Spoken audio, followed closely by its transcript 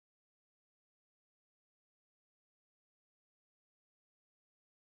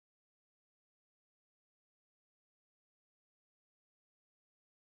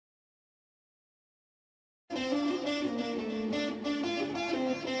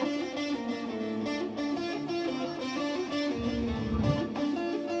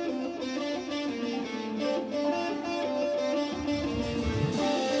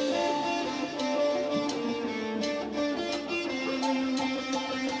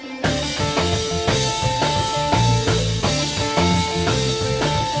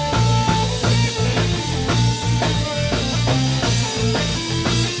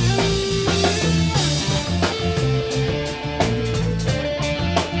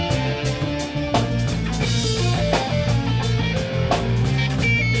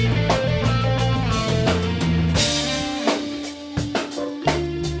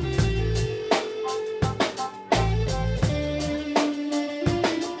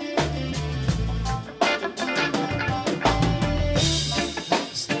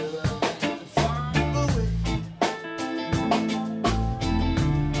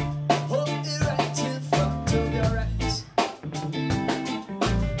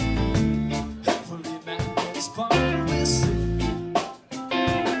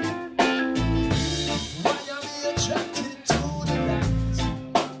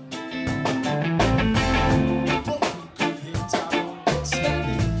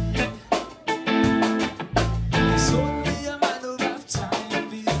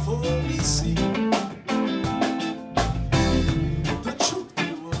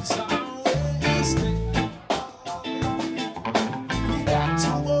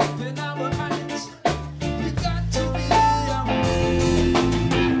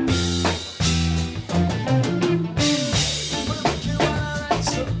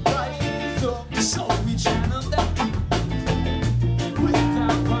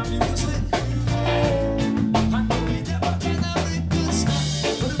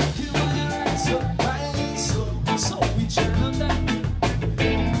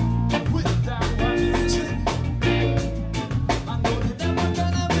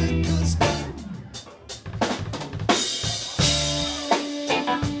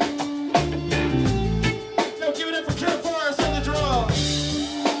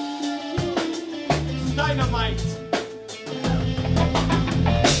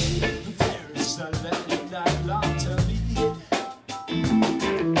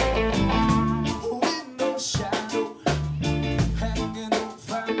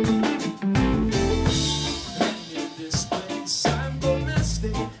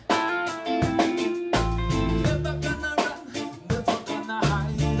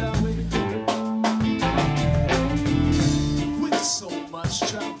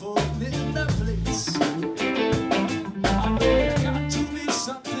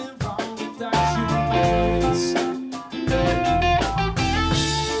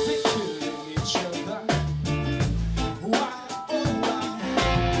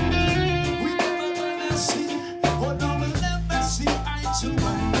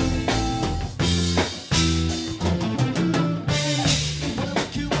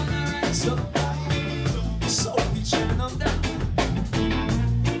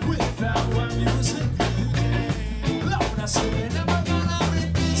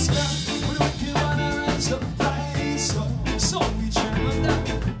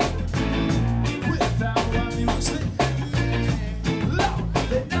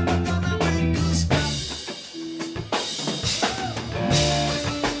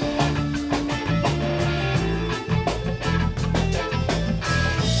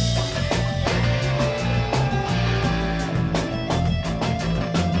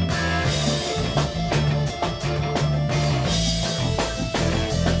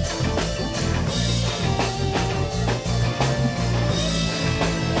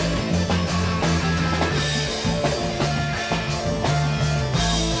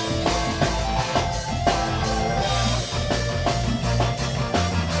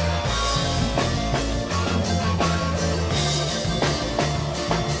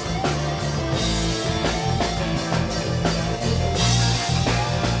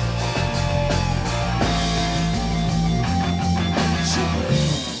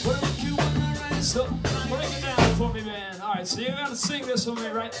So you gotta sing this with me,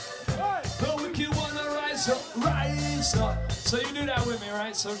 right? But if you wanna rise up, rise up. So you do that with me,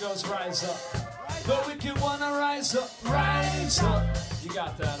 right? So it goes rise up. But if you wanna rise up, rise up. You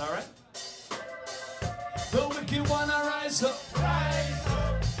got that, all right? But if you wanna rise up, rise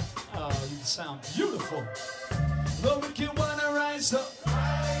up. Oh, you sound beautiful. But if you wanna rise up,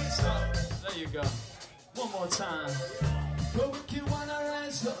 rise up. There you go. One more time. But if you wanna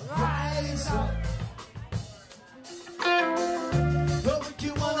rise up, rise up. But if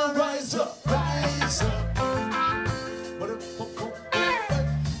you wanna rise up, rise up.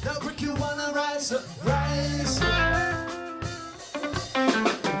 Now if you wanna rise up, rise up.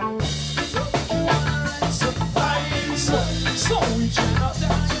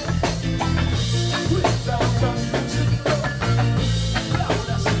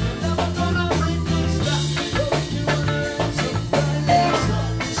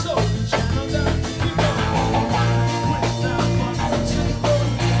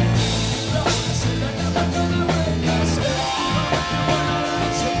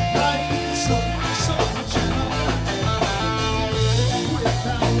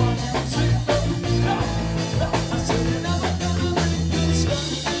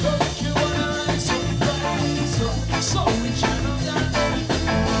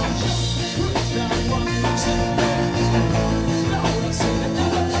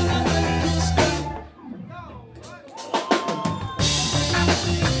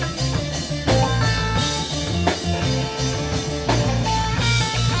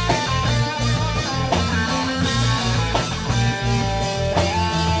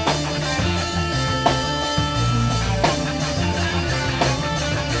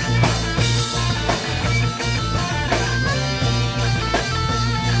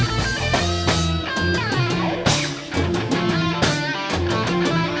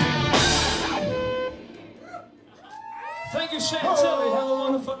 Thank you, Chantilly. Have a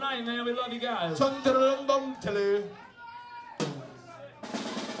wonderful night, man. We love you guys. Chantilly.